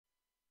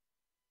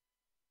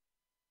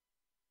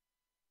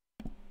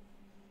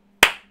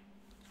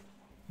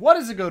What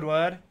is a good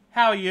word?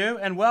 How are you?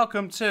 And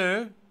welcome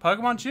to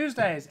Pokemon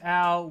Tuesdays,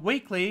 our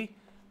weekly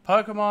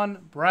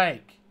Pokemon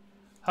break.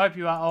 Hope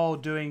you are all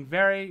doing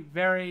very,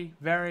 very,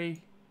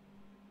 very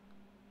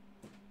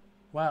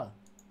well.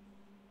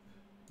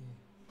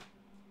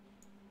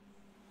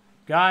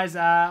 Guys,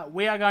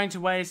 we are going to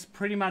waste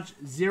pretty much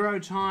zero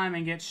time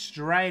and get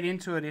straight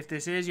into it. If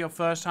this is your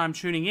first time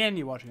tuning in,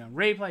 you're watching on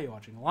replay, you're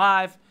watching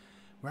live,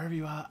 wherever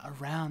you are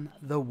around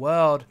the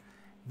world,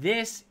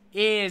 this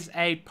is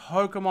a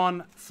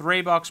Pokemon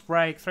 3-box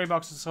break. 3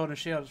 boxes of Sword and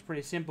Shield. It's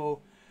pretty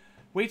simple.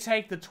 We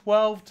take the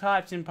 12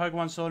 types in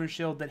Pokemon Sword and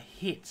Shield that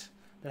hit,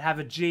 that have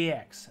a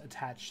GX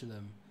attached to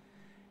them.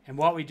 And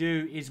what we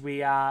do is we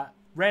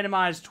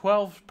randomize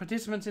 12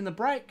 participants in the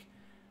break.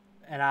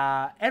 And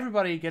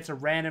everybody gets a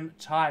random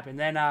type. And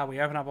then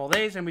we open up all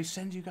these and we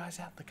send you guys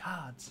out the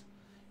cards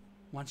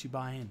once you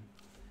buy in.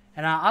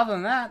 And other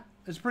than that,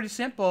 it's pretty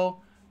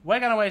simple. We're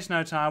going to waste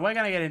no time. We're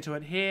going to get into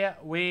it. Here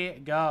we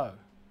go.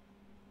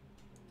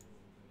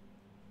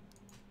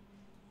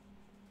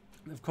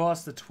 Of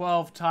course, the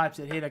 12 types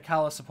that hit are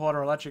Color,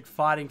 Supporter, Electric,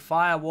 Fighting,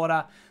 Fire,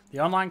 Water. The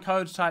online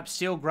codes type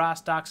Steel,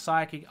 Grass, Dark,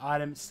 Psychic,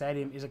 Item,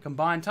 Stadium is a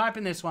combined type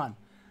in this one.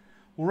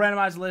 We'll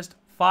randomize the list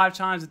 5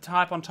 times. The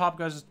type on top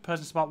goes to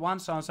person spot 1,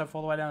 so on and so forth,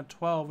 all the way down to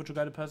 12, which will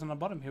go to person on the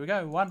bottom. Here we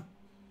go. 1,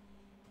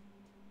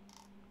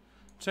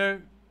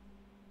 2,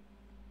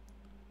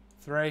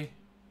 3,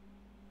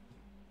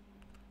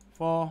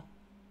 4.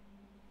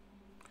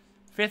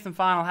 Fifth and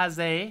final has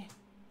the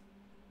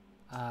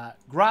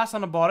Grass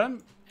on the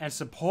bottom. And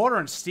Supporter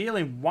and Steel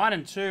in 1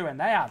 and 2. And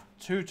they are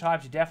 2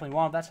 types you definitely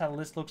want. That's how the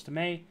list looks to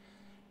me.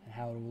 And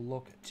how it will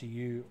look to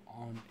you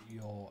on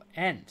your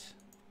end.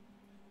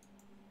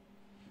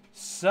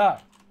 So,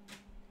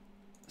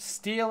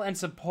 Steel and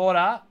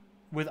Supporter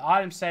with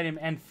Item, Stadium,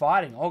 and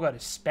Fighting all go to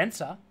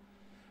Spencer.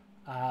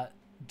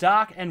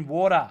 Dark and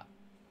Water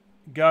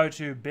go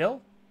to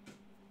Bill.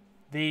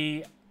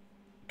 The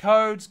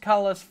codes,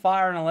 Colorless,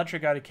 Fire, and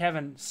Electric go to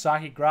Kevin.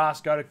 Psychic,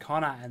 Grass go to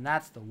Connor. And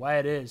that's the way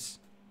it is.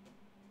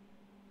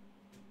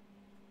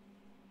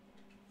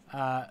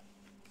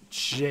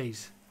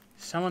 Jeez.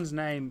 Someone's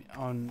name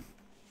on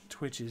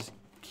Twitch is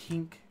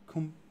Kink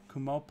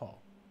Kumopo.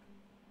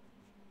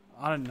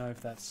 I don't know if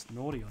that's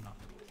naughty or not.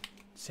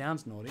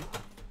 Sounds naughty.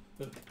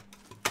 But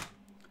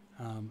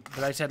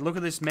they said, look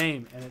at this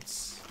meme, and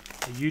it's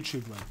a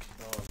YouTube link.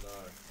 Oh no,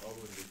 I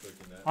wouldn't be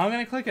clicking that. I'm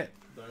going to click it.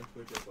 Don't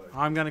click it, please.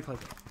 I'm going to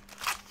click it.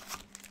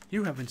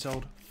 You have been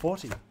sold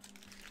 40.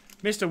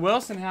 Mr.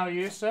 Wilson, how are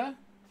you, sir?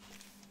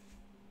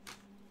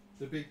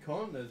 The big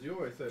con, as you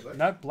always say, Blake.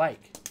 No,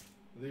 Blake.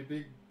 The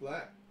big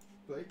black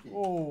Blakey.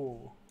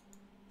 Oh.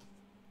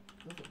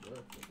 Doesn't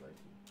work for Blakey.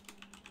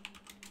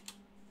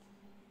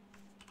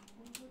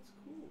 Oh, that's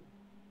cool.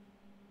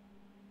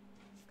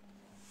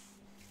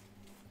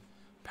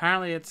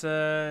 Apparently it's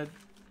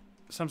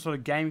some sort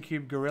of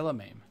GameCube gorilla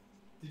meme.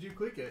 Did you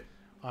click it?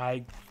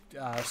 I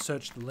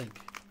searched the link.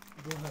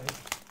 Why?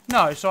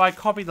 No, so I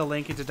copied the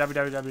link into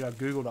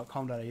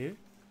www.google.com.au. You're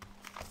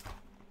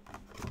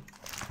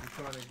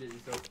trying to get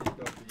yourself kicked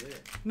off the air.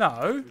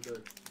 No. With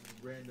a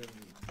random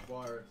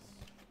virus.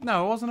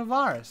 No, it wasn't a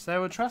virus. They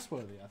were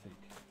trustworthy, I think.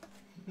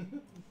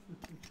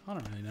 I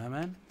don't really know,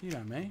 man. You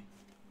know me.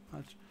 I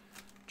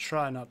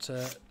try not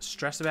to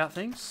stress about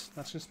things.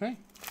 That's just me.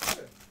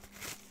 Yeah.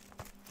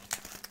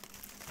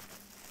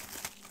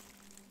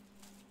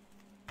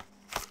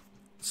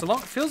 So long,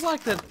 it feels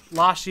like that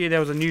last year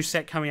there was a new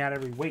set coming out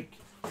every week.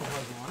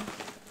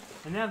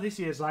 And now this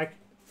year's like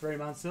 3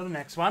 months to the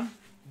next one.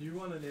 New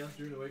one announced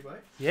during the week, mate?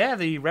 Yeah,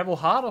 the Rebel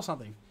Heart or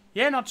something.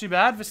 Yeah, not too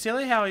bad.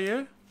 Vasily, how are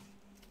you?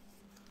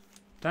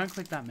 Don't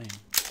click that meme.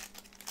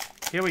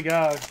 Here we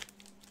go.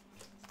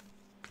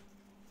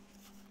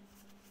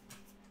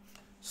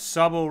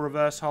 Subtle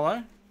Reverse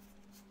Hollow.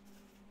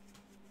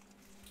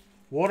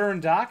 Water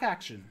and Dark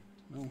action.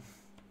 Oh,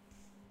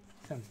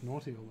 sounds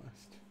naughty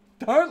almost.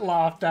 Don't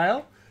laugh,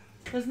 Dale.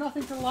 There's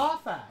nothing to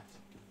laugh at.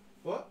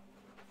 What?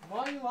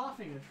 Why are you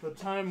laughing at the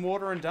term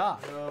Water and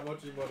Dark? No, I'm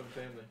watching Modern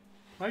Family.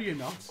 No, you're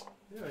not.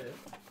 Yeah, yeah.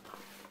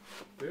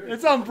 Very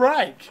It's cool. on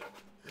break.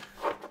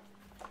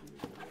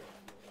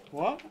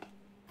 What?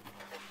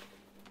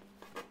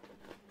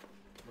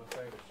 My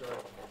favourite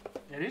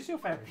show. It is your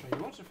favourite show.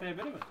 You watch a fair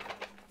bit of it.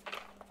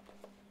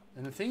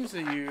 And the things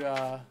that you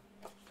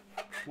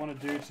want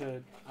to do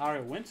to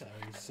Ariel Winter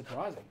is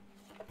surprising.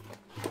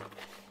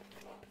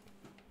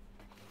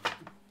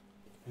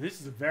 And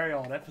this is a very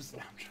old episode.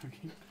 I'm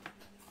joking.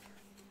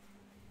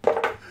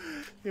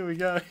 Here we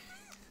go.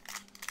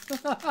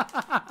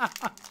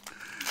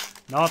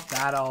 Not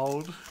that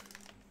old.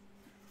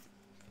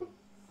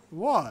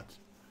 What?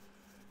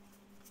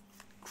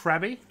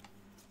 Krabby?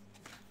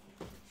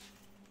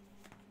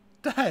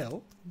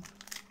 Dale?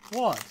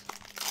 What?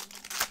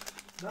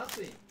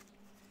 Nothing.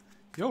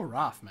 You're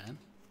rough, man.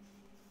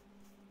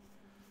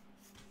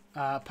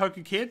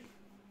 Poker Kid.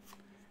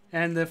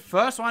 And the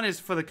first one is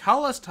for the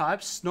colorless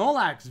type,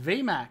 Snorlax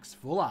VMAX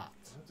Full Art.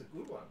 That's a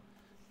good one.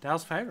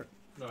 Dale's favourite.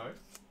 No.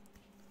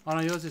 Oh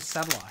no, yours is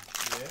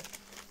Sableye. Yeah.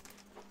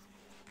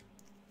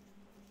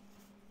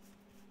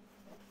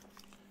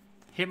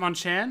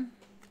 Hitmonchan.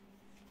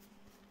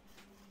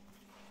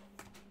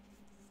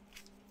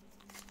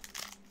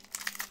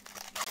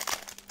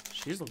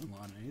 She's looking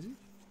light and easy.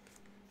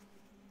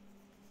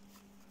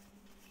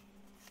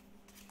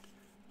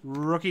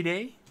 Rookie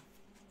D.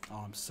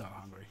 Oh, I'm so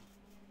hungry.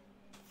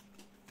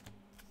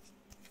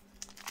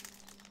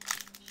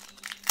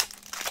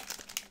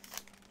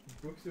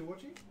 Brooke still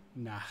watching?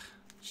 Nah.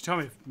 She told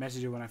me to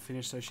message her when I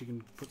finish so she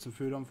can put some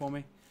food on for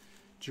me.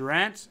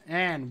 Durant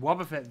and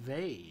Wobbuffet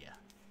V.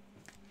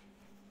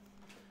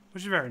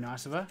 Which is very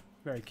nice of her.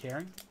 Very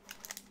caring.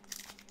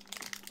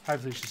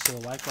 Hopefully she's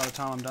still awake by the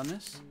time I'm done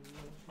this.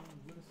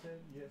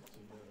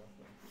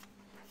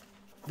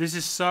 This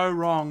is so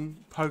wrong.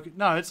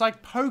 No, it's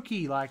like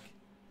pokey, like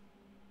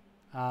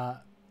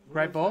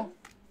Great Ball.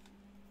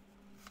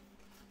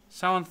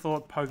 Someone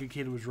thought Poker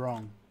Kid was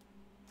wrong.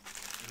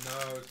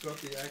 No, it's got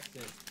the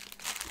accent.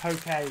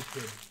 Pokey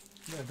Kid.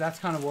 Yeah, that's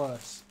kind of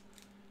worse.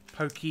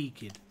 Pokey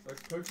Kid.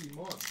 Like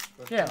Pokemon.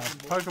 But Yeah, like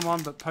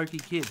Pokemon, but Pokey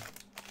Kid.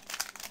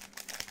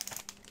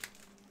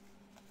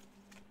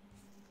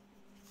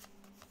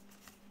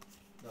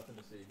 Nothing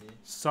to see here.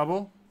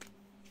 Sobble.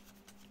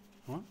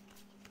 What?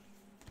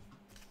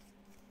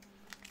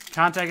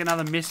 Can't take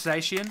another Miss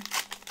Satian.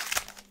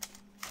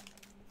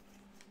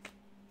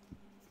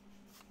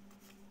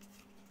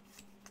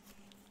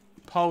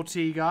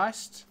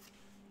 Poltegeist.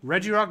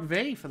 Regirock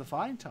V for the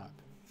fighting type.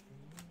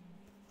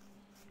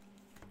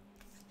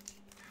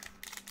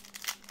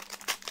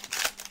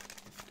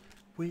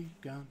 We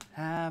gonna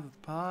have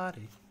a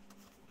party.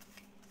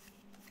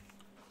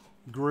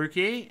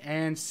 Grookey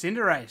and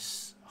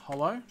Cinderace.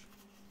 Hollow.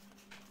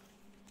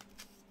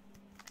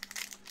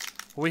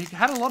 We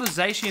had a lot of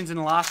Zacians in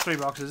the last 3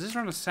 boxes. This is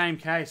from the same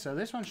case, so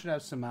this one should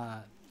have some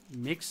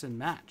mix and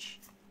match.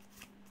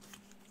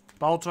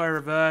 Boltoy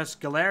Reverse,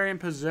 Galarian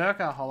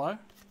Berserker Hollow.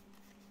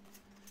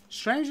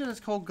 Strange that it's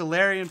called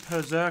Galarian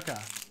Berserker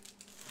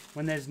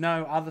when there's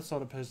no other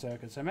sort of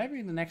Berserker. So maybe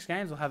in the next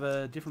games we'll have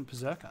a different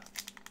Berserker.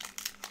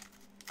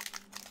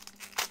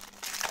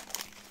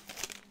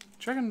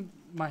 Do you reckon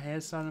my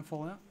hair's starting to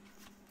fall out?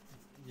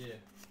 Yeah.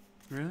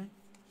 Really?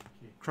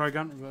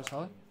 Crogunt Reverse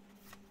Hollow?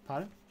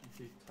 Pardon? You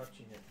keep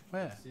touching it.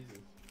 Where? With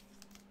scissors.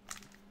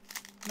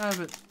 No,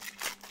 but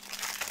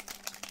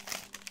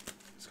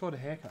it's called a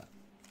haircut.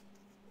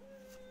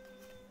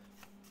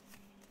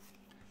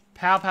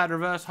 Powpad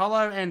Reverse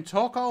Hollow and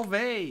Torkoal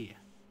V.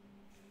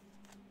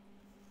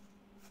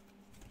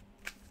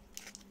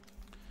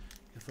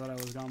 You thought I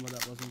was gone, but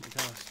that wasn't the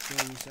case.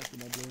 Feeling accepted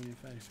by blue in your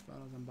face.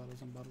 Bottles and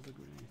bottles and bottles of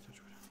green.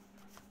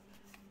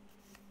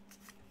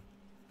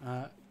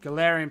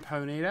 Galarian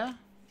Ponyta.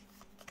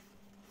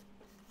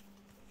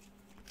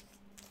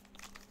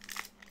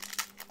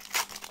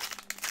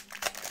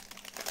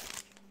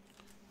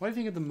 What do you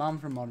think of the mum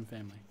from Modern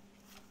Family?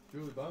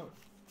 Julie Bowen.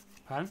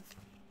 Pardon?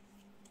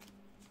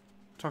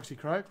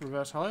 Toxicroak,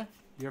 Reverse Hollow.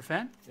 You're a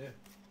fan? Yeah.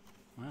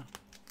 Wow.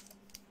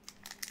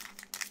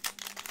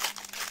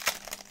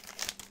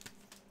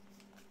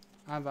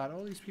 I invite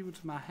all these people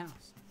to my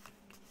house.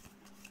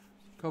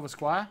 Corva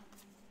Squire.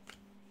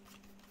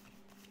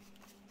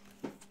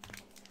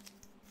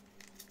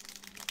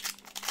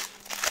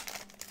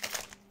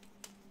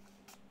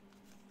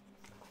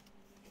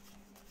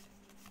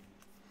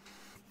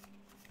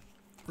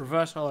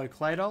 Reverse Hollow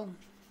Claydol.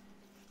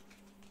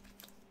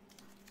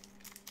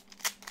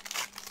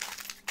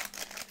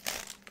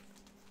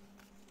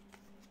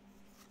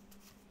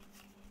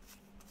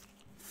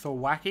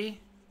 Thwacky.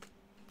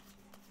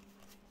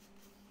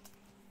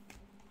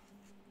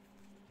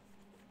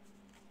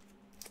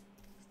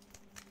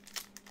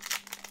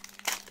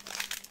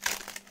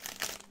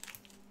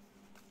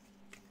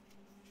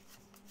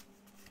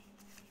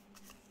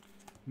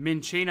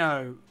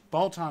 Minchino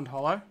Boltund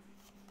Hollow.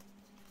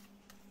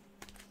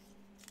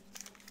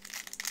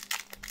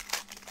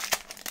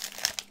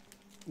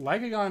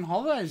 Lake are going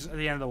holidays at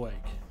the end of the week,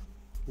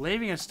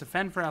 leaving us to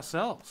fend for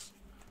ourselves.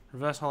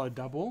 Reverse Hollow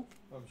Double.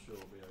 I'm sure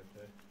it'll be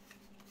okay.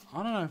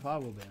 I don't know if I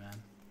will be,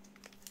 man.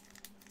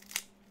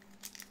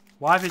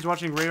 Wife is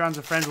watching reruns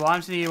of Friends while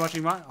I'm sitting here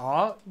watching my...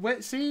 Oh, we're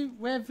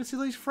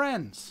Vasily's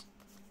friends.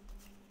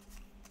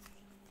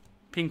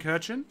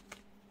 Pincurchin.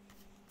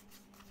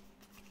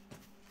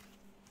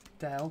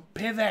 Dale.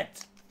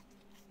 Pivot!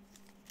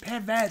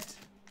 Pivot!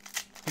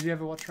 Did you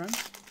ever watch Friends?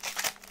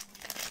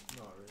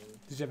 Not really.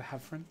 Did you ever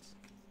have friends?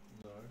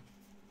 No.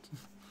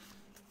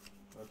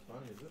 That's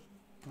funny, is it?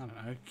 I don't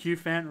know.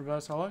 Q-Fan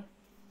Reverse Hollow.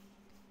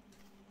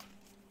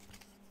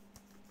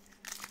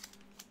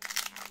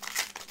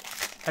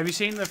 Have you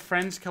seen the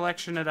Friends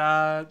collection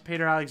at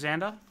Peter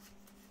Alexander?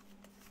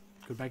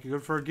 Could make it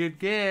good for a good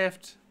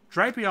gift.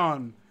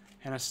 Drapion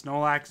and a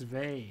Snorlax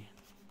V.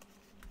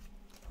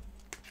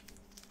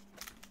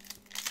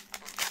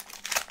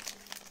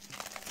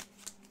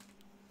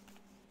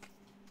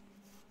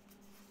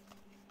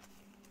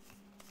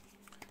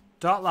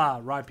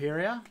 Dotla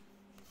Rhyperia.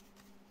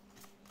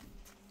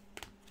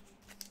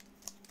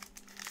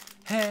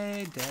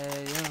 Hey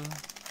Dale.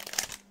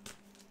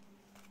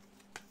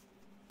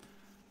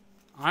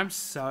 I'm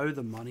so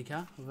the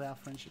Monica of our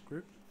friendship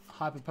group.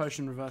 Hyper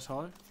Potion Reverse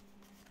Holo.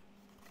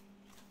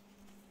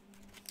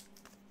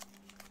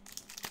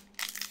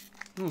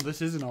 Oh,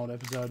 this is an old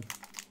episode.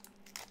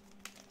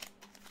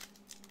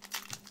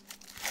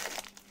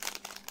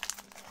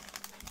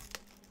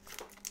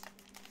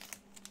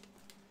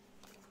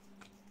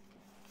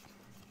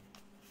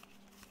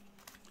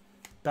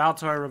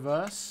 Balto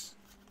Reverse.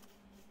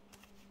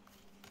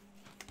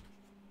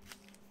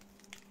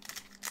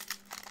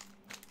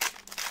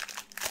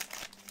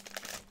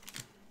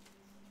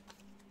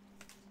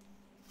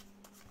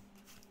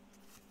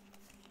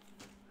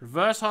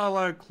 Reverse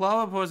Holo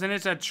Clobbopus, and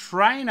it's a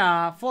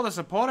trainer for the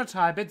supporter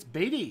type. It's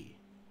Beatty.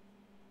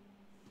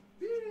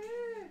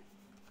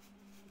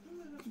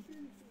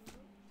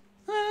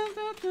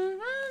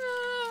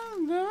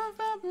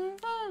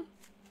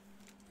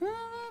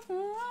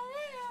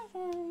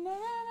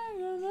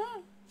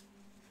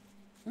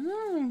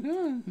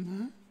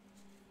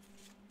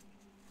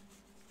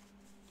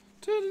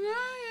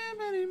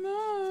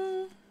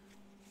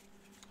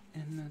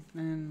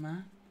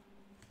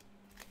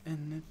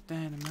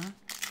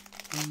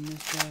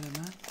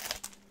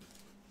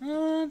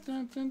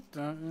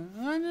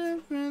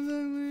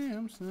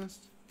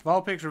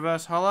 Vulpix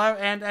Reverse Holo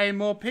and a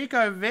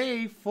Morpeko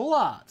V Full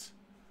Art.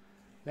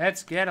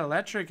 Let's get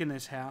electric in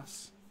this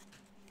house.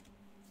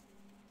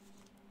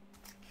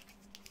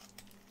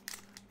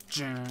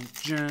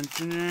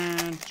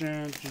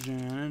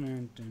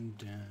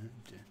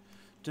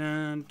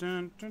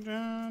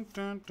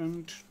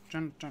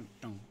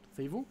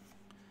 Feeble.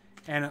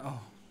 And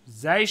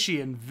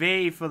Zacian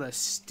V for the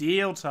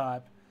steel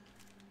type.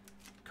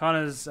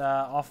 Connor's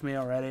off me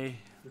already.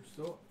 Which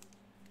sort?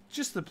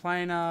 Just the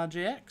plain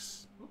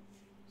GX.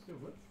 Still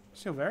good.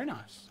 Still very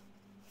nice.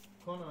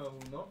 Connor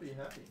will not be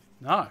happy.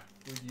 No.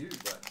 With you,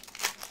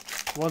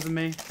 but... Wasn't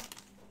me.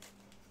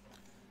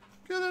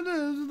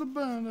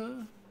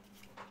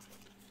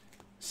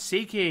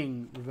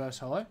 Seeking Reverse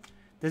Holo.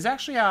 There's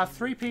actually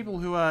 3 people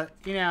who are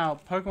in our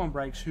Pokemon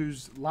breaks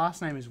whose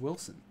last name is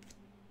Wilson.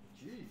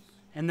 Jeez.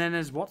 And then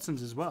there's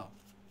Watson's as well.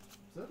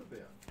 What's that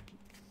about?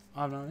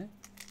 I have no idea.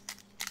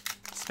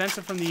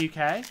 Spencer from the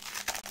UK,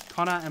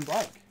 Connor and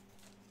Blake.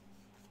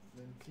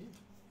 Then Tim.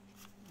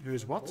 Who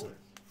is Watson? Boys.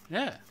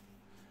 Yeah.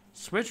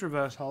 Switch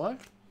Reverse Holo.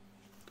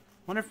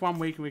 Wonder if one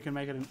week we can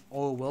make it an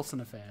all Wilson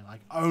affair. Like,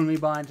 only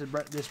buy into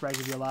this break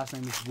if your last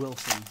name is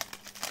Wilson.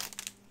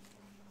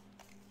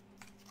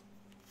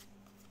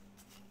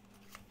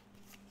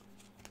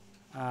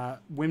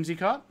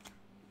 Whimsicott.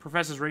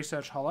 Professor's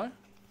Research Holo.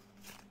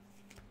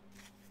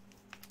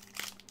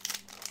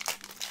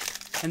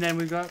 And then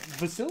we've got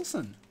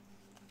Vasilson.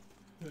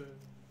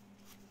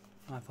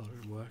 I thought it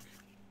would work.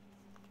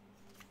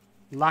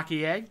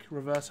 Lucky Egg,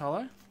 Reverse Holo.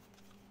 A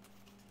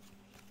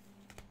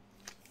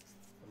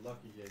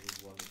lucky egg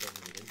is one that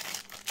doesn't get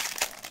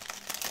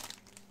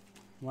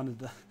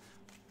eaten.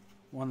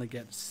 One that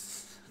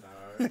gets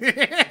No.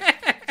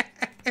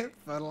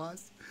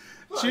 fertilized.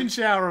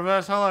 Chinchou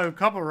Reverse Holo,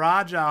 Copper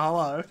Raja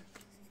Holo.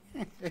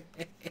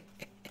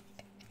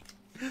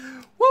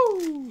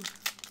 Woo!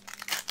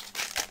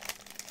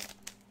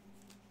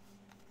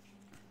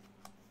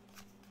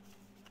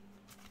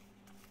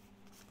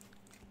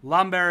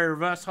 Lumberry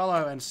Reverse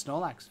Holo and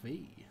Snorlax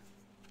V.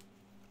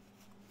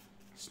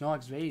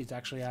 Snorlax V is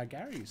actually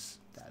Gary's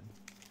dad.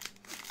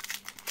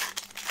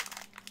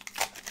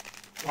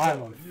 You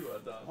are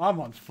done. I'm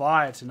on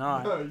fire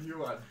tonight. No,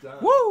 you are done.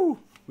 Woo!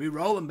 We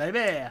rolling,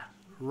 baby.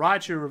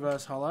 Raichu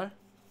Reverse Holo.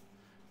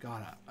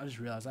 God, I just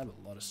realized I have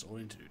a lot of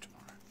sorting to do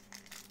tomorrow.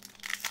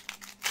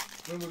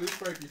 When will this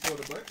break before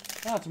the break?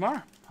 Oh,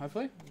 tomorrow,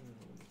 hopefully.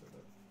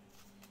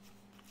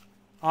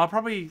 Oh,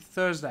 probably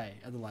Thursday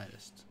at the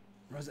latest.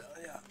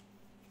 Roselia.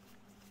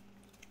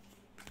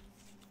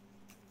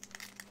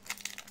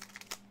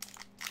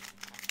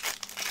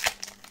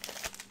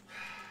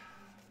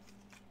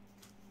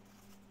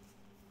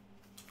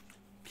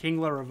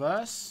 Kingler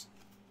Reverse.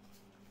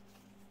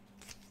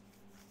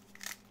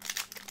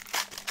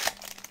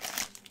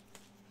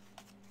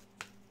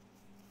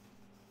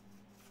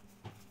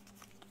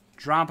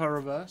 Drampa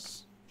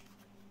Reverse.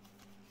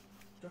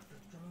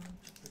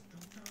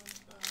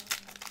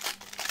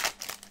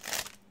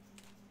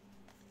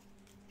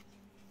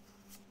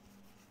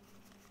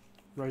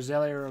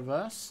 Roselia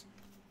Reverse.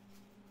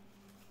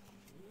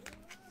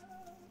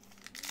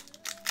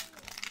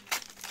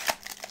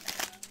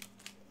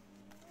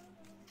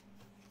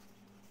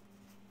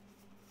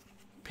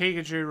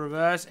 Pikachu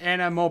Reverse.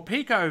 And a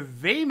Morpeko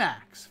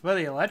VMAX for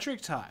the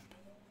electric type.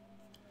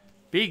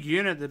 Big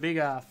unit, the big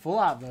full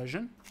art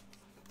version.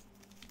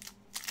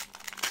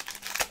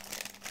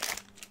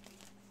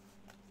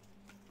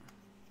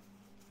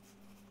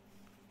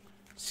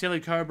 Silly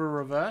Cobra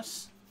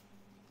Reverse.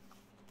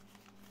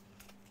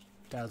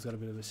 Dad's got a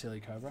bit of a Silly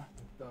Cobra.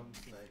 Dumb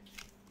snake.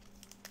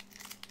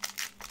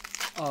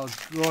 Oh,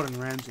 Gordon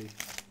Ramsay.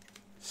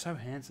 So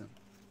handsome.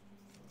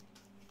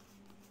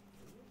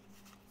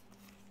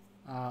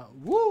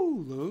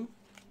 Woo, Lou.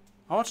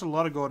 I watch a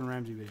lot of Gordon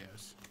Ramsay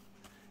videos.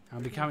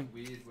 I'm becoming...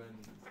 Weird when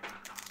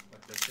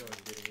like they're showing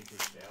getting into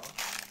the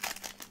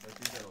shower. They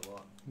do that a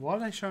lot. Why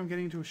do they show him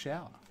getting into a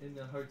shower? In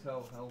the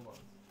hotel hell ones.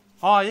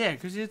 Oh, yeah,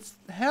 because it's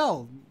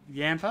hell,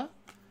 Yamper.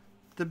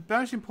 The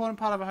most important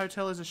part of a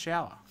hotel is a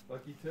shower.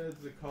 Like he turns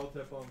the cold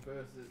tap on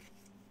first, it's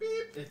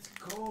beep, it's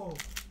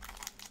cold.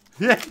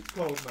 Yeah. It's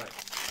cold, mate.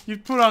 You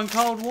put on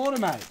cold water,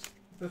 mate.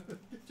 Get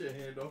your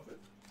hand off it.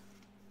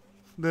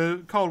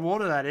 The cold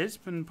water, that is,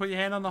 and put your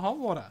hand on the hot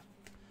water.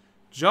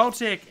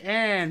 Joltik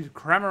and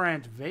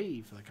Cramorant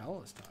V for the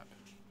colourless type.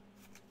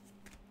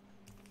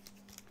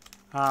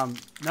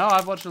 No,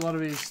 I've watched a lot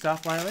of his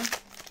stuff lately.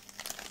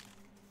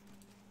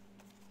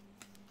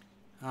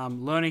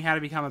 Learning how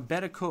to become a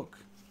better cook.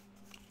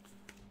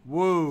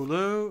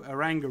 Wooloo,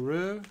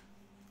 Orangaroo.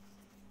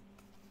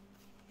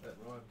 That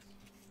rhymes.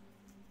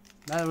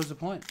 That was the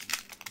point.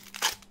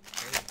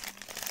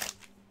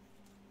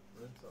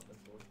 Learn something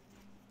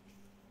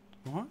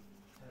for you. What?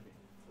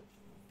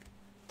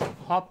 Tabby.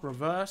 Hop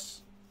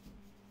Reverse.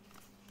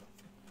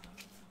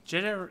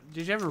 Did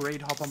you ever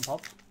read Hop on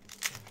Pop?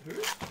 Who?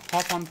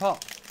 Hop on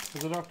Pop. It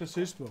was a Dr.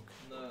 Seuss book.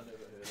 No, I never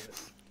heard of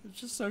it. It's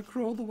just so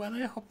cruel the way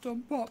they hopped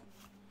on Pop.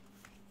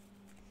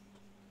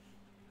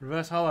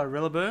 Reverse Hollow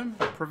Rillaboom.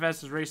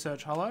 Professor's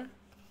Research Hollow.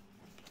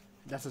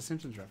 That's a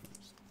Simpsons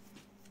reference.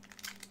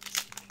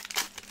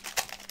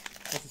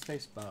 That's a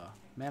space bar.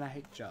 Man, I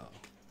hate Joe.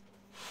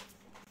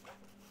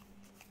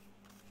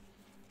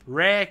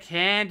 Rare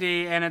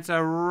candy, and it's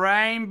a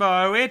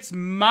rainbow. It's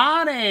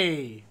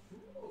money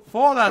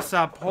for the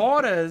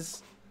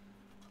supporters.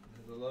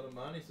 There's a lot of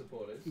money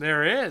supporters.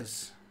 There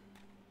is.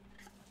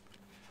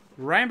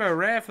 Rainbow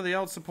rare for the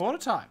old supporter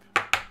type.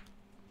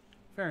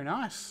 Very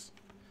nice.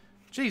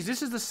 Geez,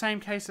 this is the same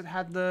case that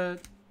had the...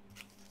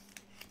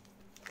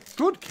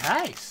 Good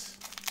case.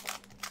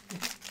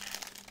 It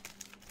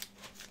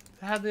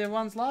had the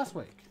ones last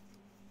week.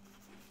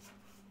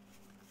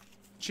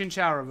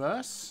 Chinchou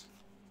Reverse.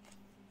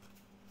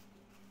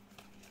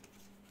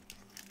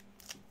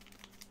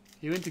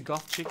 You into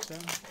goth chicks, though?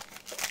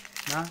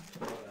 No? Not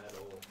at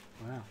all.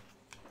 Wow.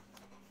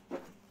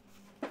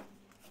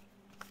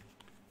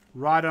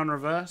 Ride on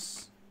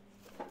Reverse.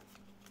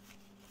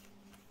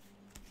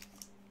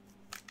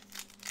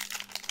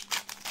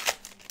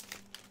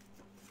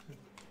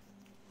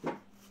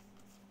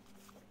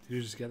 Did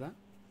you just get that?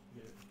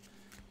 Yeah.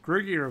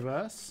 Grookey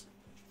Reverse.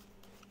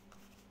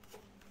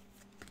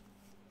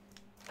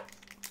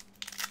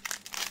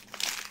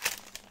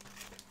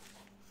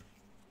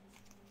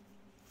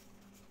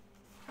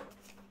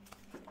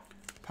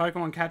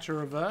 Pokemon Catcher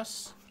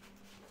Reverse.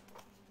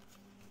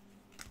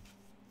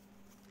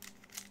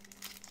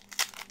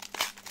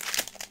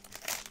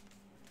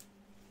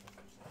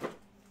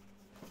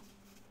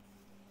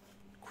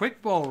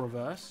 Quick Ball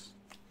Reverse.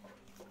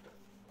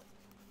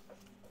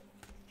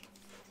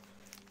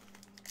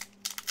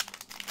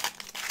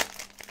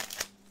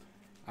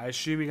 I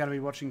assume you're going to be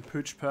watching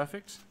Pooch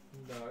Perfect?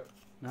 No.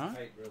 No?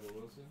 Hate Rebel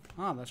Wilson.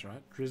 Oh, that's right.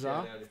 Shout Drizzar.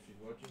 out if she's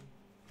watching.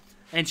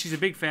 And she's a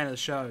big fan of the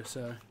show,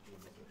 so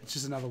it's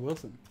just another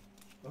Wilson.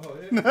 Oh,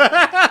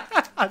 yeah.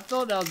 I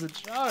thought that was a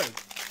joke.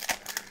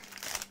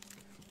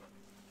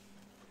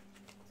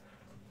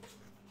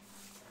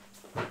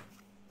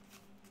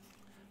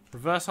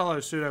 Reverse Hollow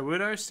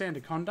Sudowoodo,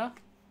 Sandaconda.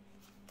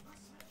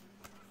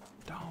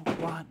 Don't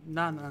want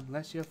none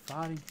unless you're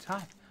fighting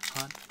type,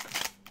 hun.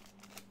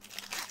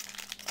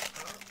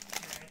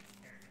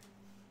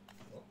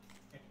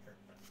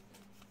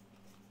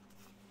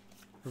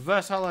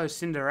 Reverse Hollow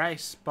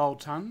Cinderace,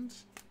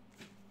 Boltund.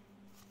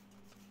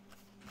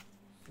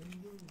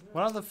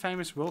 What other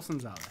famous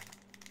Wilsons are there?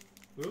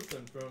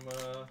 Wilson from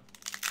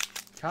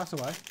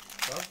Castaway.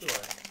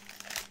 Castaway.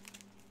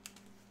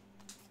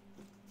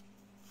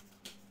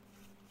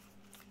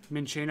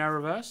 Minchino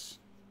Reverse.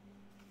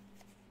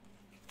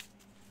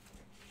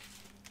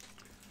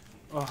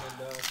 Oh. And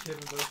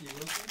Kevin Berkey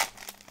Wilson.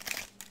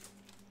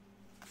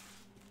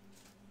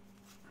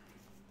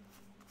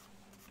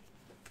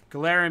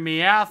 Galarian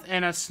Meowth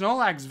and a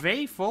Snorlax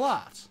V full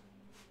art.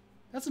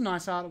 That's a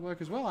nice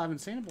artwork as well. I haven't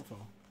seen it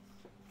before.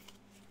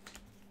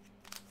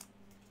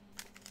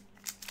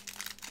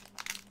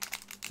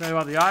 Tell you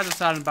what, the eyes are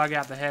starting to bug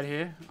out the head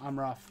here. I'm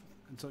rough.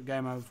 It's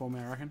game over for me,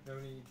 I reckon. How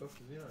many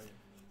boxes in are you?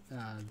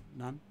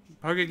 None.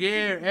 Poker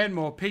Gear and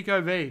more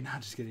Pico V. No,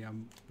 just kidding.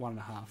 I'm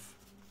 1.5.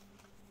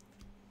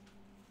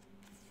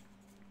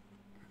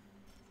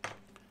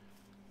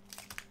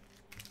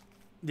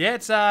 Yeah,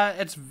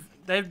 it's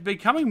they're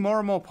becoming more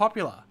and more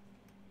popular.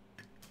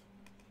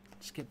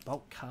 Just get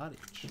bulk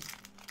cartage.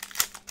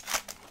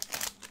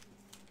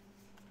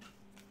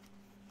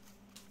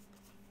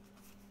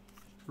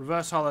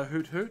 Reverse Hollow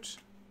Hoot Hoot.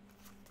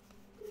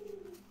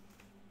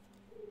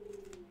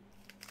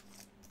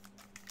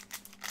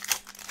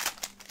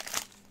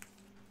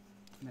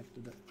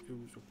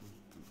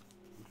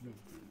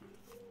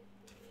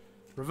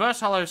 Reverse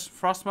Hollow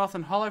Frostmoth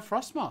and Hollow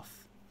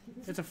Frostmoth.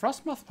 It's a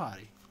Frostmoth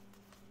party.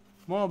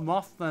 More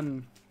moth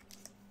than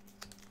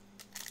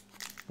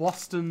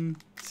Boston,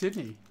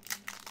 Sydney.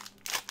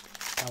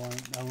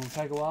 That won't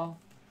take a while.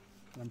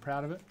 I'm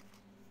proud of it.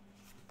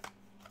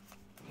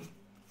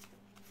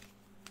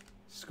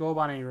 Score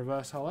Bunny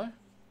Reverse Hollow.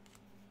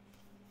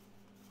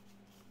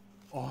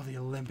 Oh, the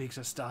Olympics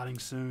are starting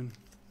soon.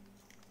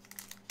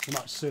 Well,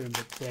 not soon,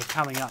 but they're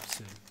coming up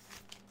soon.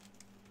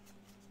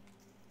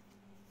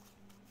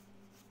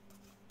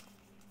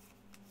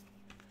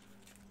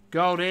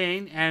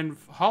 Goldine and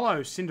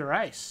Hollow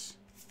Cinderace.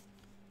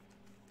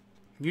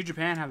 New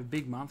Japan have a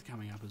big month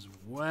coming up as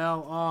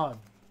well. Oh,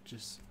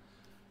 just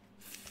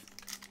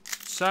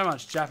so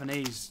much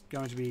Japanese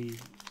going to be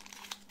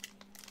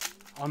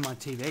on my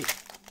TV.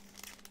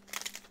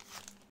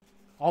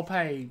 I'll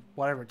pay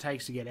whatever it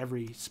takes to get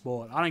every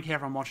sport. I don't care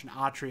if I'm watching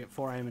archery at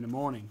 4 AM in the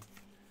morning.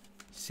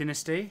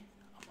 Synesty,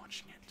 I'm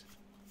watching it.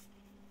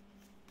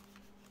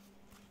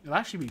 It'll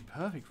actually be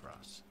perfect for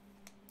us.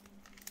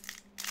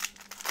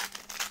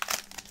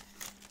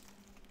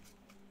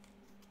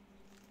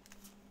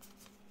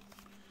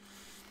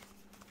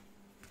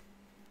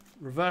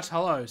 Reverse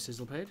Hollow,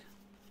 Sizzlepede.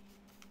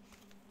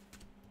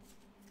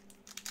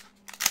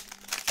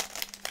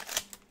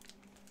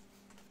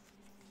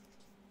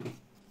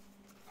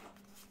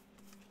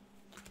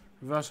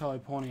 Reverse Hollow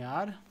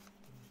Pawniard.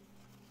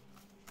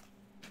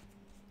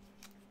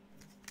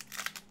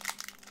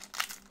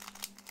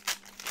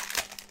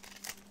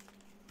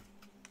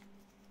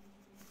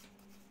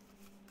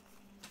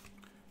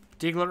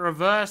 Diglett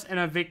Reverse and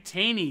a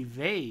Victini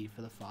V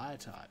for the Fire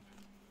type.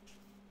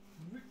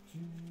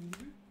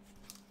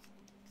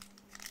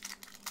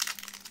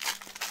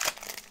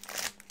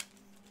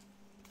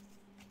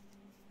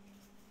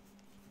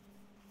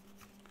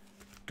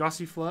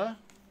 Gossifleur.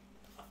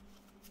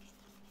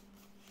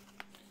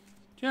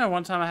 Do you know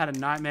one time I had a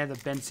nightmare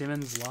that Ben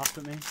Simmons laughed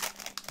at me?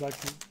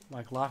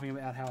 Like laughing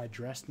about how I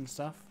dressed and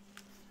stuff.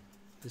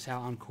 Just how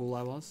uncool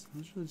I was. It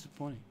was really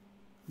disappointing.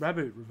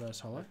 Raboot Reverse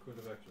Hollow. That could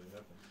have actually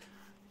happened.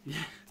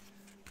 Yeah.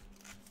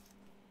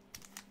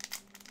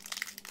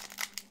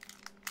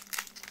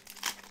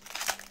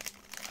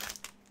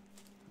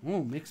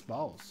 Ooh, mixed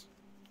bowls.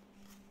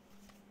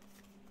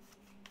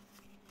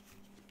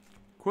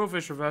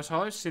 Quillfish Reverse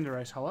Hollow,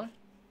 Cinderace Hollow.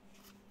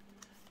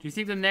 Do you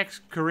think the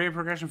next career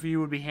progression for you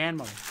would be hand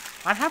modeling?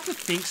 I'd have to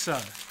think so.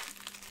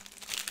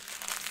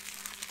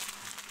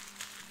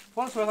 For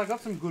what it's worth, I got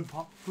some good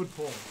pulls.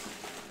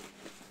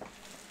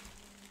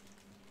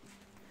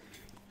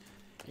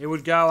 It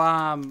would go,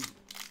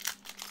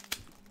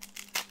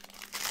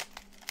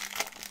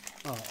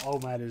 oh,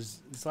 old mate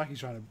it's like he's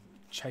trying to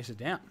chase it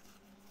down.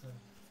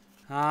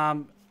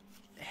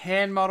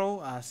 Hand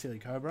model, Silly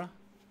Cobra.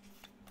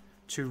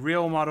 To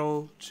real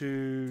model,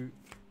 to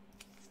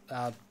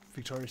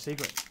Victoria's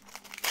Secret.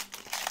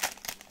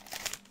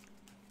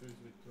 Who's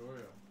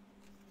Victoria?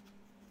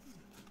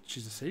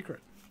 She's a secret.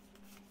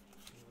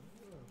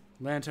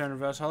 Lantern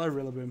Reverse Hollow,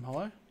 Rillaboom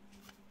Hollow.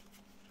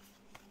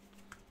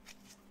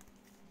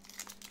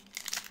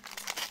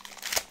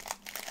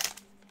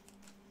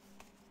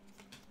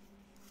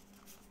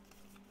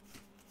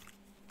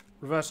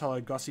 Reverse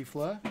Hollow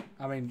Gossifleur.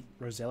 I mean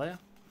Roselia.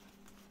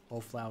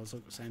 All flowers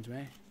look the same to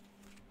me.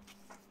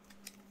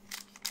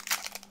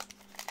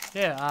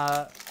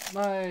 Yeah,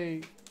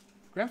 my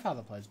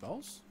grandfather plays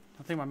bowls.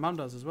 I think my mum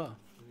does as well.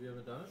 Have you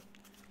ever done it?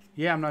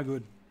 Yeah, I'm no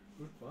good.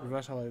 Good fun.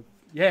 Reverse Hollow.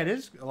 Yeah, it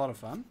is a lot of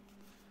fun.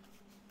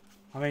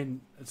 I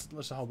mean, it's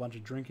just a whole bunch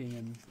of drinking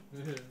and...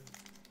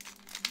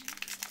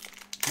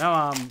 No,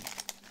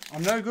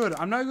 I'm no good.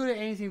 I'm no good at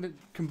anything that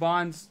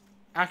combines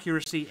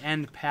accuracy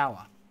and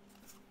power.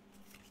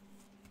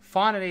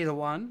 Fine at either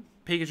one.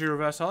 Pikachu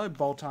Reverse Hollow,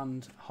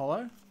 Boltund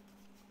Hollow.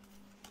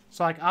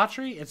 So like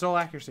archery, it's all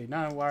accuracy.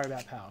 No, don't worry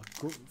about power.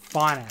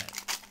 Fine at it.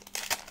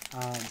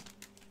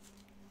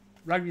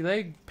 Rugby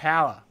league,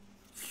 power.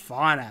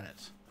 Fine at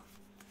it.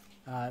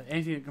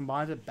 Anything that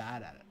combines it,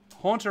 bad at it.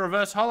 Haunter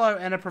Reverse Hollow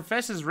and a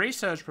Professor's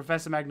Research,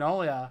 Professor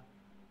Magnolia.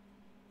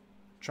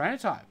 Trainer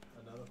type.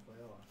 Another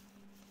flower.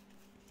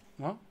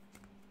 What?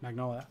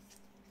 Magnolia.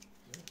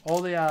 Yeah.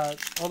 All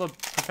the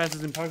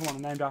professors in Pokemon are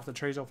named after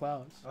trees or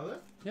flowers. Are they?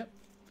 Yep.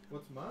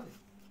 What's Marnie?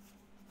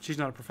 She's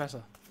not a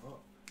professor. Oh.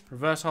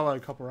 Reverse Hollow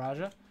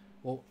Copperaja.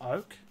 Well,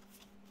 Oak.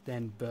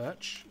 Then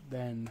Birch.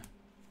 Then...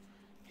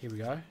 Here we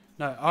go.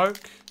 No,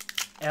 Oak.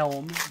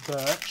 Elm.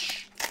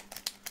 Birch.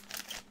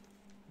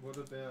 What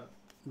about...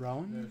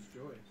 Rowan? Nurse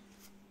Joy?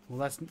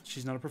 Well,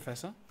 she's not a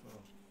professor. Oh.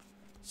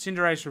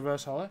 Cinderace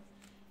Reverse Hollow.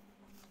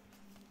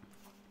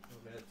 What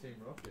about Team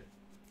Rocket?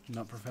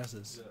 Not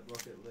professors. Is that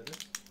Rocket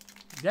Lettuce?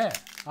 Yeah,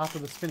 after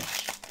the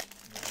spinach.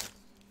 Nice.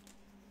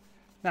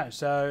 No,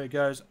 so it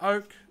goes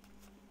Oak,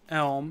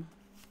 Elm,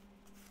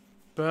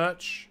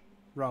 Birch,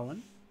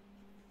 Rowan,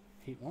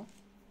 Heatmore.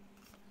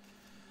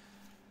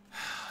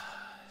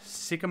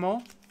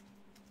 Sycamore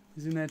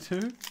is in there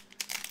too.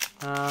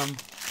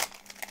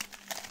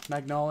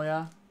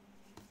 Magnolia.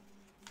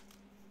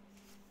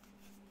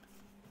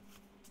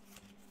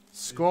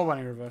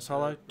 Scorbunny Reverse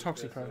Hollow.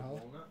 Toxicroak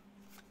Hollow. Walnut?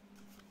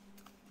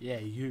 Yeah,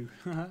 you.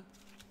 Burn.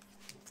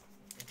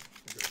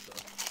 Good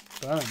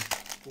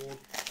stuff. Pork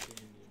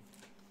candy.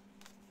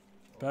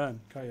 Burn.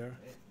 Kyogre.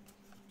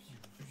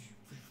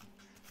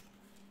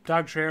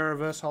 Doug Trio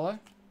Reverse Hollow.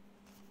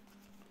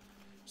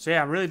 So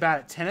yeah, I'm really bad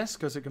at tennis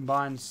because it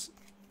combines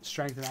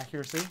strength and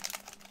accuracy.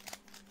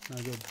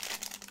 No good.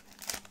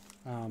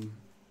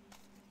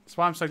 That's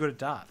why I'm so good at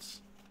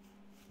darts.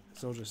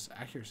 It's all just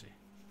accuracy.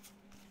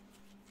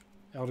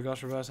 Elder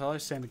Gosh Reverse Hollow,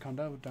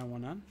 Sandaconda, don't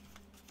want none.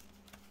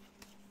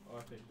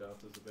 I think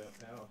darts is about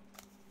power.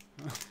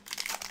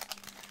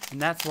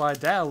 And that's why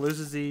Dale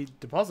loses the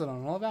deposit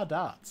on all of our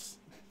darts.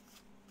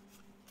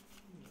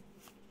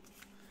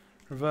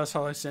 Reverse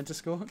Hollow Center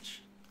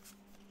Scorch.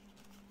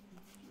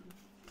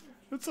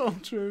 It's all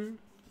true.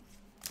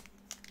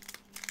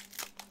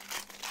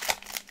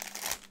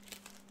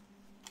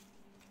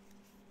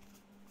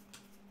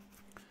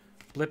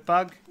 Blip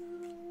Bug.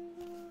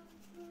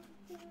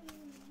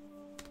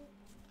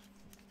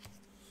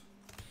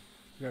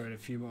 Get rid of a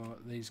few more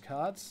of these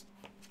cards.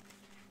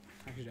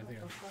 Actually, don't think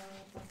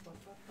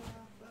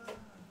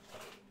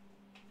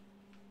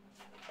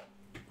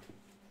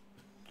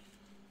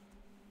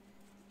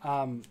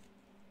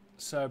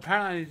so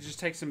apparently I need to just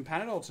take some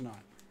Panadol tonight.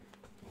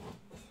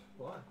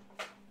 Why?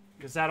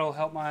 Because that'll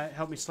help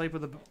me sleep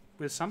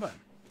with sunburn.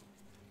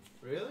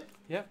 Really?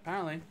 Yep,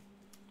 apparently.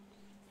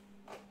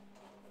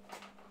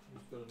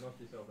 You've got to knock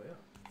yourself out.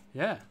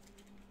 Yeah.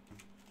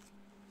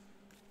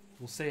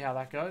 We'll see how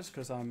that goes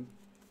because I'm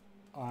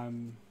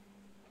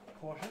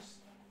cautious.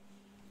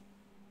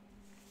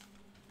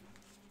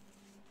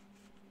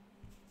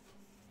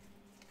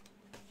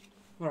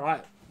 All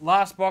right,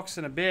 last box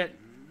in a bit.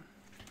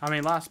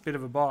 Last bit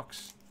of a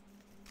box.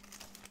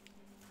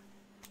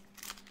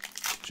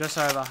 Just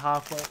over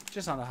halfway,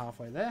 just under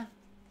halfway there.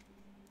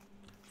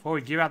 Before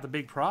we give out the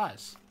big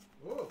prize.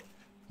 Whoa.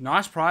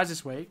 Nice prize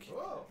this week.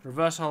 Whoa.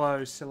 Reverse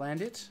Hollow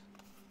Silandit.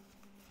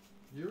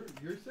 You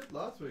said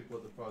last week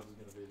what the prize was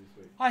going to be this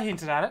week. I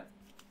hinted at it.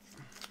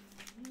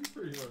 You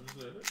pretty much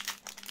said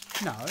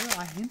it. No,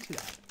 I hinted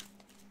at it.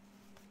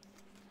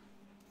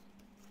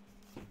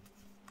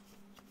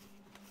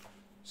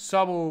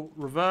 Sobble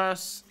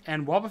Reverse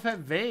and Wobbuffet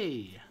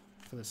V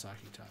for the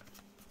Psychic type.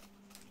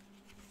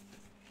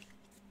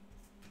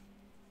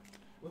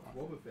 What's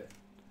Wobbuffet?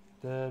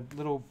 The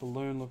little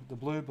balloon the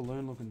blue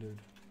balloon looking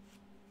dude.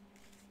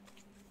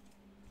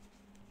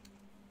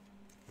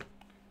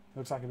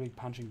 Looks like a big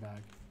punching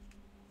bag.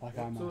 Like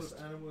I must. What sort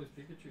of animal is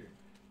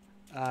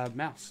Pikachu?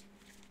 Mouse.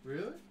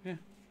 Really? Yeah.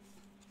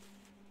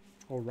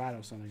 Or rat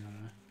or something, I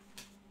don't know.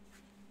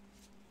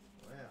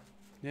 Wow.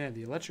 Yeah,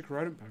 the electric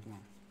rodent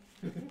Pokemon.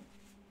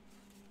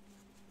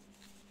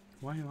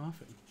 Why are you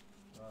laughing?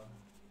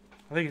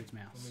 I think it's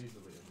mouse. I'm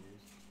easily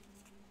amused.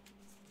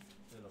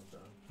 And I'm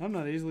done. I'm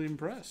not easily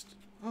impressed.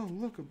 Oh,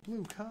 look, a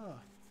blue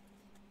car.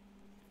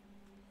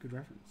 Good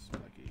reference,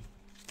 Blackie.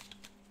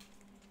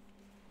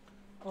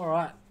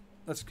 Alright,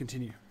 let's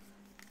continue.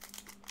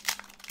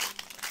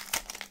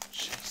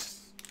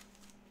 Jesus.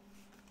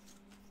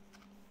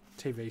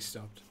 TV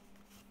stopped.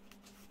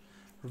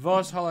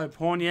 Reverse Hollow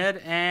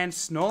Pawniard and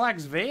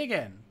Snorlax V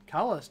again.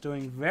 Colours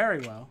doing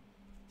very well.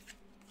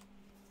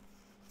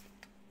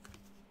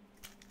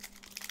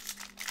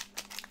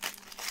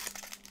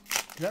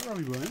 Is that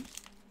Robbie Williams?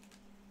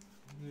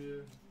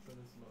 Yeah, but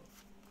it's not.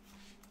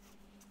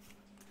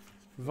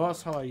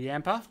 Reverse Hollow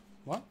Yamper.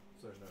 What?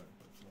 So no,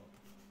 it's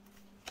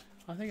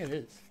not. I think it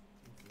is.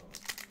 It's not.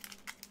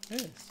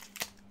 It is.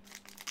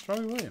 It's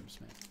Robbie Williams,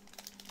 man.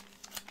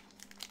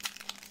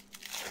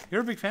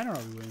 You're a big fan of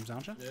Robbie Williams,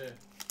 aren't you? Yeah.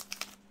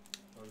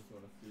 I just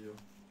want to feel.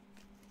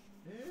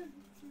 Yeah.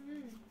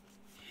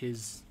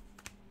 His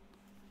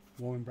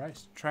warm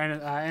embrace. Trainer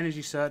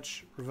Energy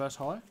Search Reverse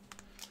Hollow.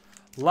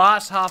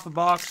 Last half a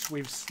box.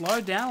 We've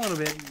slowed down a little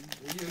bit.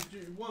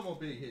 One more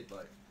big hit,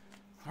 like.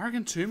 I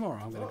reckon two more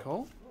I'm going to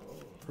call. Oh.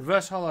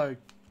 Reverse Hollow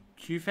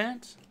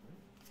Q-Fant.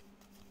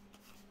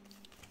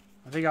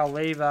 I think I'll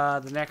leave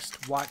the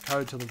next white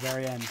code till the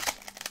very end.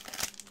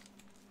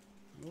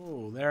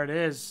 Oh, there it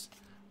is.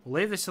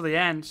 We'll leave this till the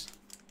end.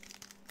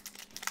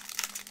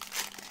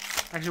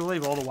 Actually, we'll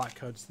leave all the white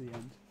codes to the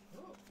end.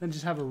 Then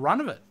just have a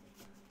run of it.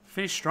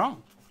 Finish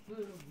strong.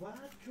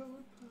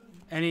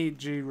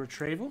 Energy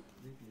Retrieval.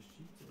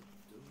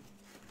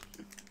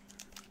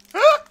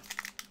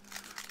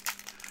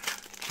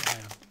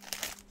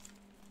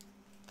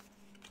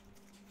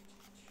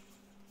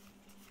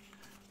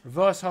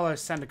 Reverse Hollow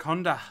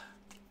Sandaconda.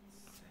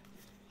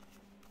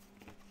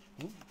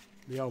 Ooh,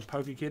 the old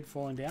Pokey Kid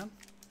falling down.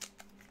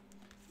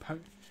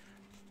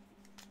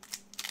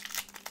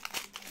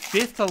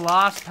 Fifth to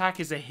last pack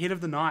is a hit of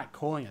the night.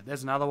 Calling it.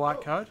 There's another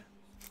white code.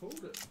 Called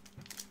it.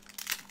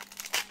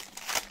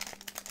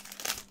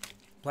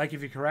 Blake,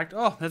 if you're correct.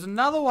 Oh, there's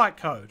another white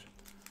code.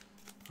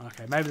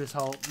 Okay, maybe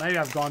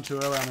I've gone too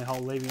early on the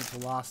whole leaving it to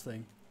last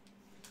thing.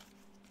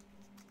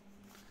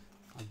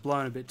 I've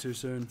blown a bit too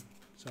soon.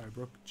 Sorry,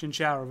 Brooke.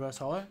 Chinchou Reverse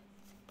Hollow.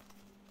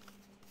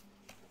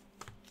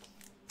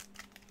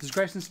 Does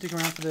Grayson stick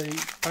around for the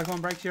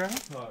Pokemon breaks, you reckon?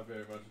 Oh, I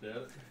very much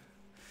doubt it.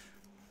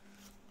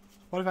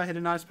 What if I hit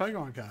a nice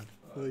Pokemon card?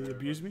 Will he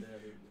abuse me?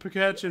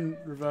 Pikachu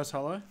Reverse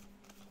Hollow.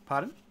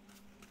 Pardon?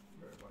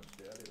 Very much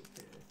doubt it.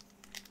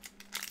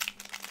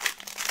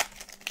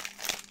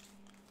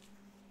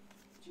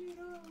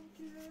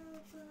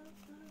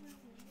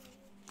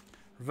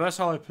 Reverse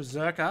Hollow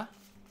Berserker.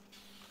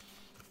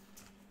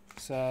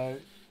 So,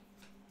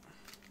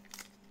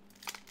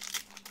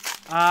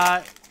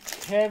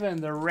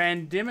 Kevin, the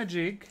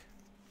Randimajig,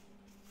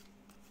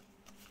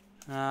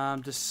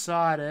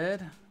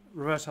 decided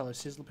reverse holo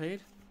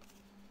Sizzlepede.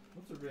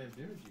 What's a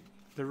Randimajig?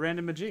 The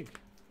Randimajig.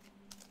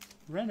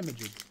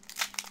 Randimajig.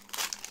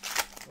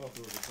 Oh, I thought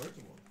it was a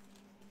Pokemon.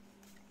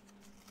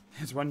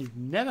 It's one you've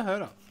never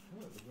heard of.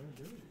 Oh, the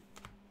Randimajig.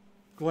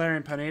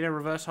 Galarian Ponyta,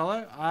 reverse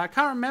holo. I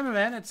can't remember,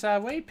 man. It's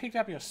where you picked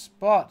up your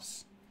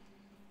spots.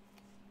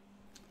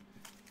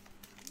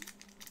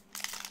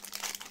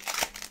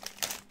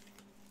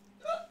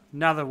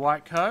 Another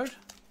white code.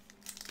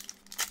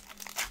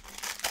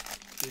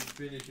 Big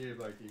finish here,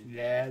 Blakey.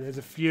 Yeah, there's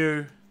a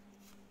few.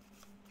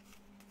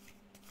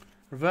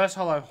 Reverse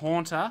holo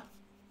Haunter.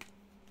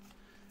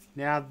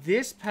 Now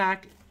this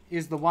pack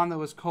is the one that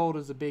was called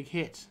as a big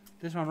hit.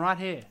 This one right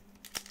here.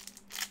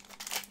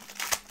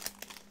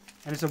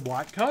 And it's a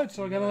white code,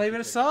 so we're going to leave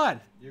it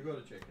aside. You've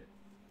got to check it.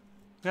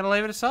 We're going to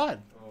leave it aside.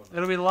 Oh, no.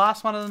 It'll be the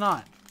last one of the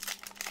night.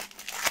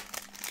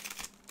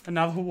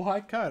 Another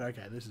white code.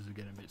 Okay, this is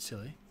getting a bit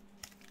silly.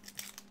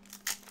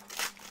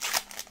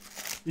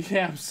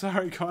 Yeah, I'm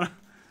sorry, Connor.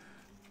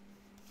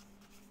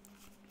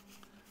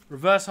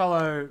 Reverse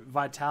holo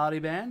Vitality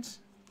Band.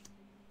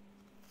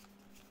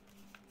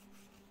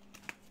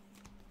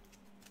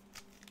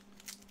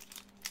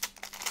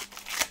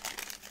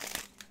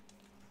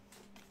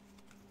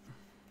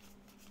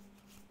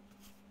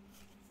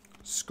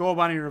 Score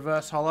Bunny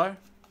reverse holo.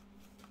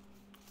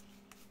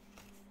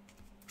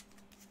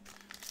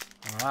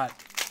 Alright.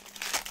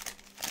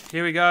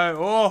 Here we go.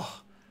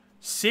 Oh,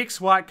 6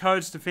 white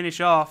codes to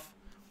finish off.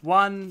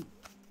 1,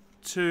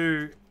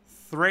 2,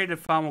 3 to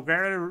farm. We'll get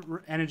rid of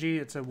energy.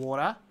 It's a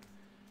water.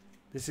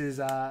 This is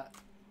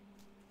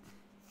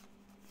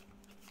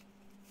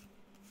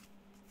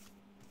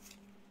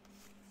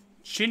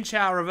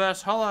Chinchou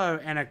reverse holo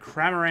and a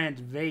Cramorant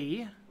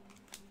V.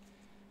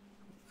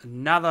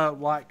 Another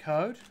white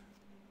code.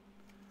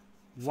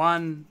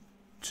 1,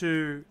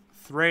 2,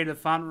 3 to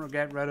fun. We'll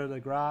get rid of the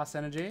grass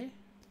energy.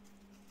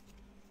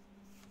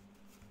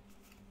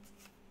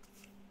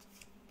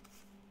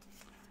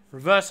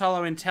 Reverse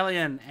holo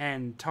Inteleon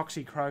and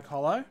Toxicroak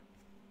holo.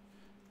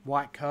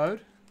 White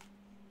code.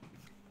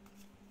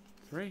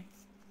 3.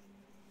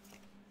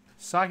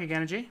 Psychic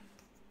energy.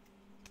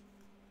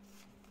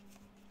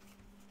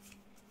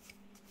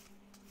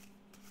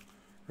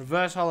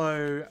 Reverse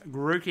holo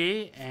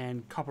Grookey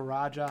and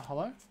Copperaja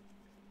holo.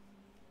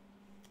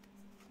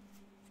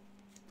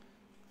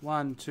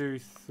 1, 2,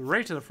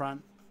 3 to the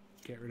front.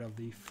 Get rid of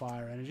the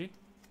fire energy.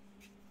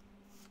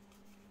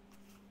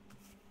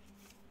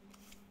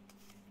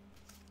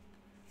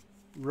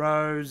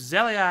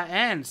 Roselia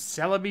and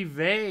Celebi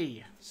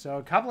V. So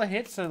a couple of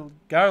hits to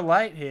go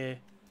late here.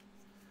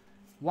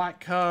 White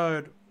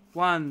code.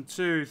 1,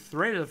 2,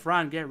 3 to the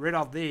front. Get rid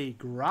of the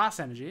grass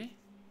energy.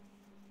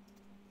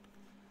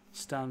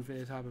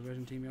 Stunfisk, Hyper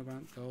Version, Team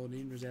Yogurt,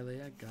 Goldeen,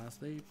 Roselia,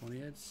 Ghastly,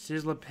 Ponyhead,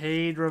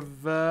 Sizzlepede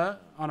reverse.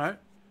 Oh no.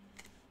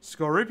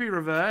 Skorupi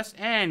reverse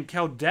and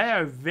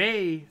Keldeo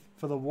V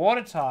for the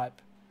water type.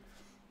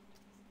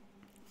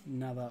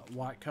 Another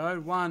white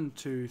code. 1,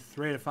 2,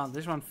 3 to front.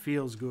 This one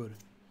feels good.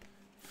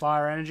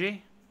 Fire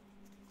energy.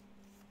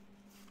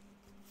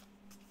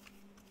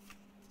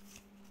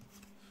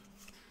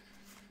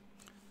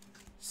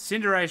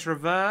 Cinderace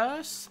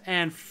reverse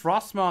and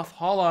Frostmoth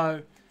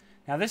holo.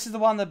 Now this is the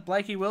one that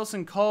Blakey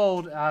Wilson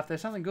called. If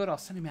there's something good, I'll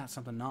send him out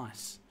something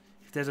nice.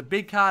 If there's a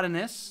big card in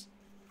this,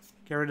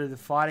 get rid of the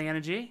fighting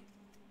energy.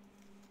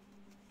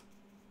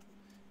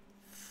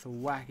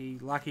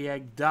 Thwacky, Lucky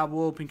Egg,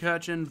 Dubwool,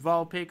 Pincurchin,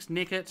 Vulpix,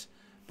 Nickit,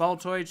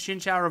 Boltoid,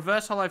 Chinchou,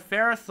 Reverse Holo,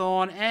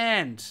 Ferrothorn,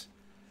 and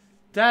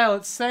Dale,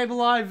 it's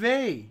Sableye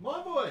V.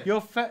 My boy.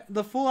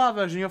 The full art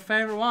version, your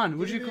favorite one.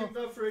 Would you call?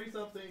 Free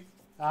something.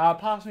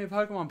 Pass me a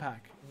Pokemon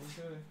pack.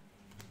 Okay.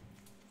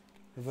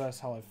 Reverse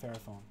Holo,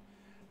 Ferrothorn.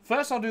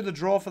 First, I'll do the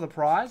draw for the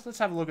prize. Let's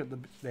have a look at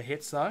the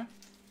hits though.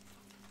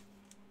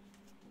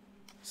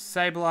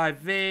 Sableye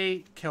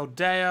V,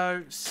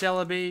 Keldeo,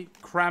 Celebi,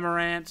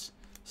 Cramorant,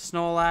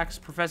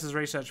 Snorlax, Professor's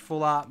Research,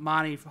 Full Art,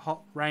 Marnie,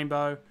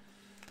 Rainbow.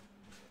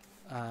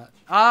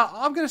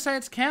 I'm going to say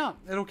it's count.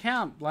 It'll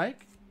count,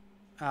 Blake.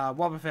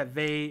 Wobbuffet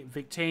V,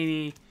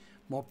 Victini,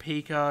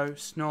 Morpeko,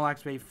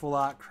 Snorlax V, Full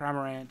Art,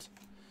 Cramorant.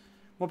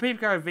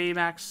 Morpeko V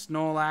Max,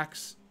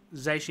 Snorlax,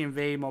 Zacian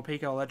V,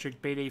 Morpeko Electric,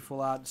 BD,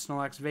 Full Art,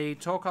 Snorlax V,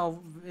 Torkoal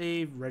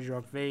V,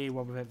 Regirock V,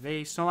 Wobbuffet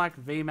V, Snorlax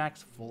V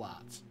Max, Full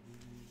Art.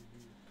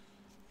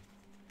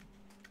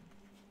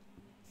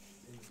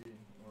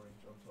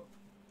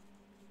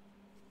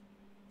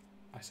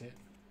 I see it.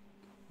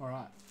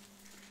 Alright.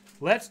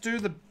 Let's do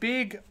the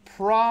big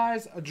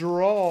prize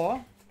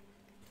draw.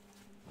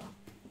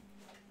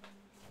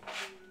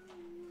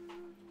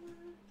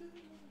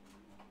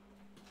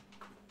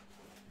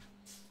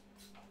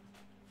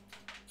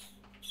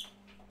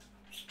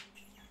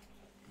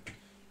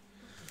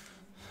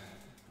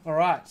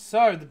 Alright,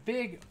 so the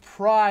big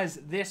prize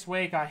this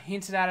week, I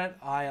hinted at it,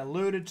 I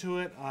alluded to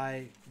it,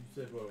 You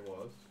said what it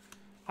was.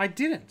 I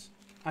didn't.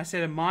 I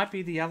said it might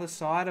be the other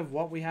side of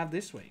what we have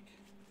this week.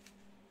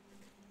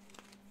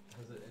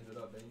 Has it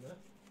ended up being that?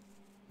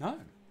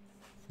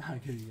 I'm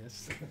kidding,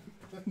 yes.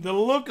 The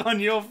look on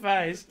your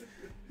face,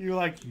 you're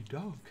like, you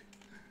dog.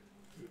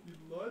 You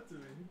lied to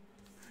me.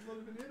 It's not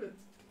even in it.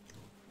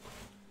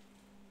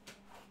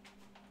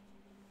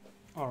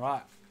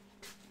 Alright.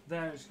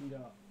 Those can go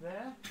up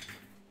there.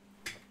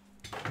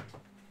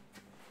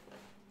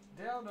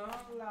 They'll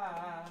don't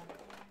lie.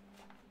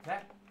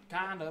 That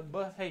kind of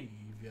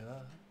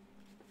behavior.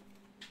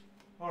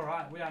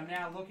 Alright, we are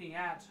now looking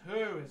at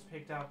who has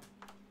picked up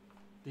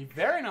the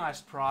very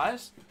nice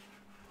prize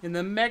in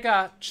the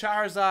Mega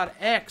Charizard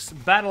X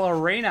Battle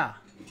Arena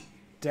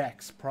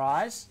Dex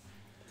prize.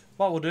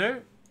 What we'll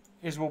do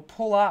is we'll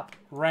pull up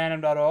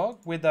random.org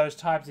with those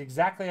types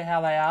exactly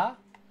how they are.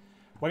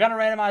 We're going to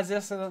randomize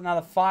this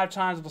another 5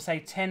 times. We'll say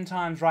 10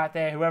 times right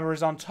there. Whoever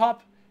is on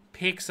top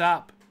picks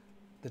up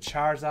the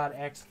Charizard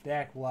X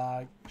deck.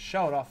 We'll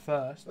show it off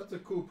first. That's a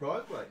cool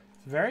prize, Blake.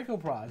 It's a very cool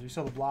prize. We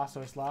saw the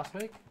Blastoise last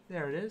week.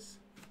 There it is.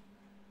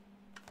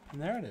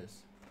 And there it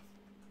is.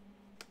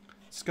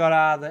 It's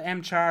got the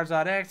M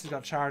Charizard X. It's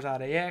got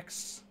Charizard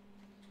EX.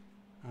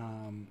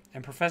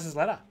 And Professor's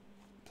Letter.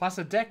 Plus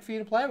a deck for you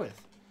to play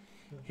with.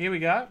 Here we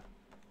go.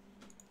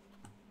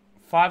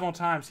 5 more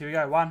times. Here we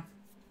go. 1,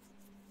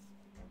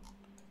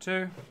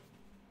 2,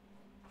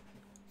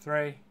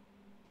 3,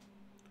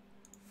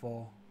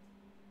 4.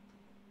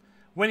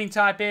 Winning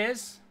type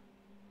is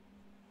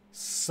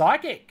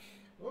Psychic.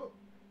 Oh.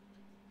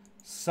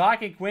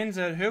 Psychic wins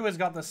it. Who has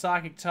got the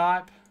Psychic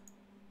type?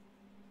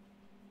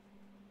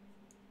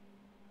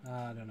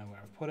 I don't know where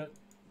I've put it.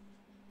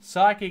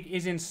 Psychic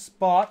is in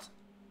spot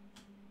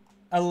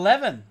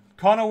 11.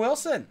 Connor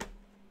Wilson.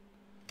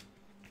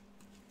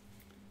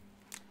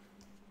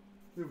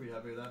 You'll be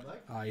happy with that, mate.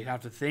 Oh, you'd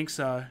have to think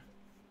so.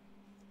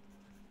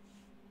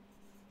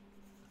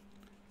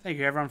 Thank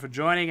you, everyone, for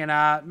joining. And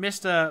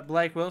Mr.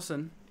 Blake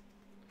Wilson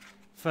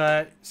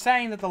for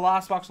saying that the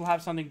last box will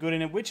have something good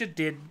in it, which it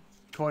did,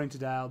 according to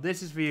Dale.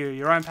 This is for you.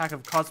 Your own pack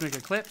of Cosmic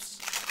Eclipse.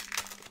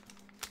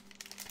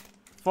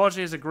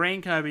 Fortunately, as a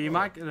green Kobe, you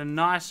might get a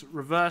nice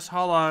reverse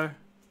holo.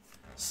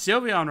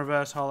 Sylveon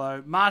reverse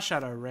holo.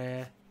 Marshadow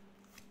rare.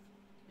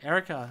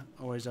 Erica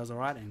always does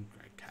alright. And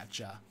Great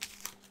Catcher.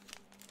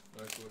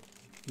 No good.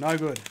 No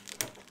good.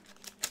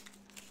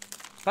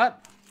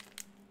 But,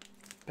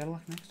 better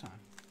luck next time.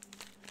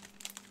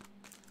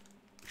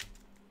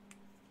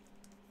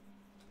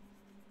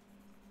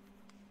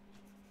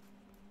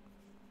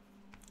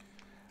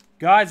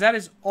 Guys, that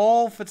is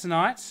all for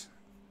tonight.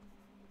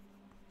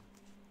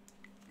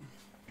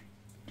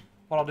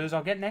 What I'll do is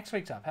I'll get next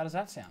week's up. How does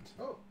that sound?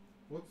 Oh,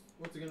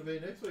 what's it going to be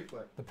next week,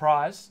 Blake? The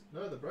prize.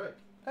 No, the break.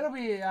 It'll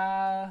be,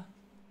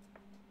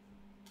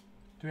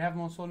 do we have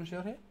more Sword and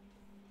Shield here?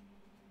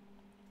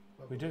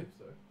 We do.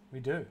 So. We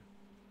do.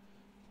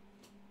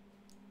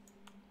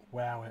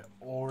 Wow,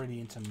 we're already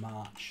into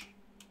March.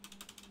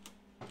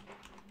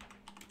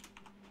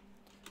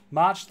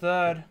 March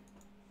 3rd.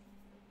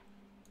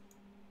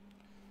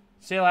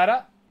 See you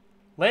later.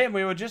 Liam,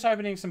 we were just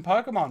opening some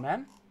Pokemon,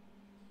 man.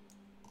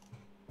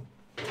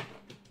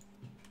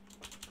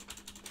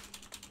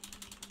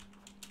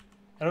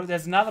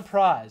 There's another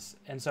prize.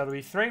 And so it'll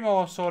be 3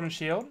 more Sword and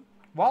Shield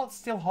while it's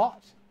still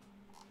hot.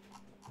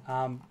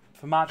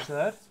 For March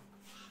 3rd.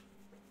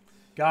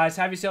 Guys,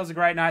 have yourselves a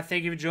great night.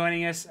 Thank you for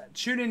joining us.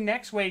 Tune in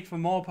next week for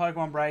more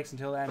Pokemon breaks.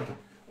 Until then,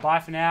 bye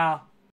for now.